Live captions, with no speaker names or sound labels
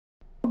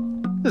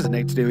This is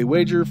Nate's Daily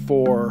Wager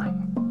for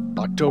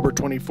October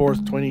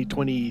 24th,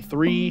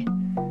 2023.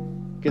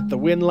 Get the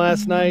win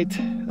last night.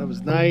 That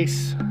was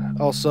nice.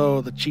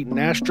 Also, the cheating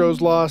Astros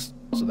lost,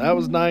 so that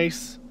was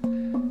nice.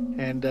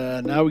 And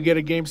now we get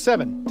a Game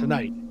 7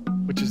 tonight,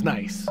 which is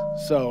nice.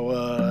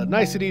 So,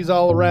 niceties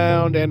all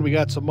around, and we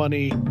got some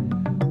money.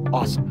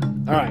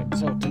 Awesome. All right,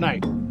 so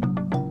tonight,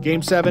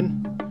 Game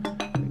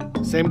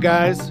 7. Same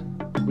guys.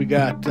 We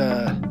got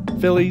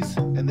Phillies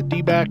and the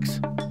D-backs.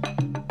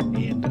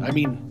 And, I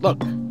mean,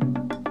 look,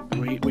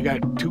 we got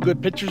two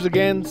good pitchers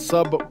again,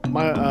 sub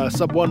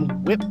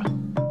one whip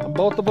on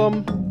both of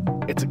them.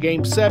 It's a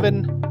Game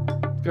 7.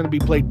 It's going to be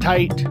played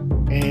tight,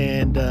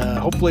 and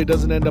hopefully it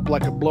doesn't end up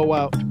like a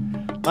blowout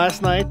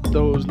last night,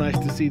 though it was nice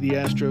to see the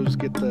Astros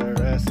get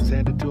their asses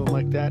handed to them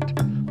like that.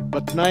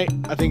 But tonight,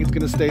 I think it's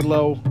going to stay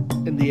low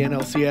in the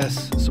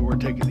NLCS, so we're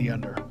taking the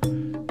under.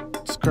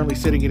 It's currently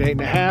sitting at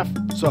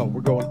 8.5, so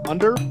we're going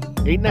under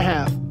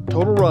 8.5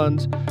 total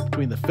runs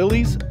between the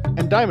Phillies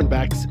and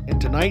Diamondbacks in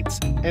tonight's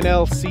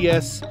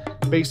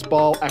NLCS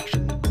baseball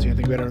action. See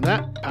anything better than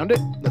that? Pound it.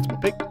 That's my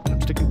pick.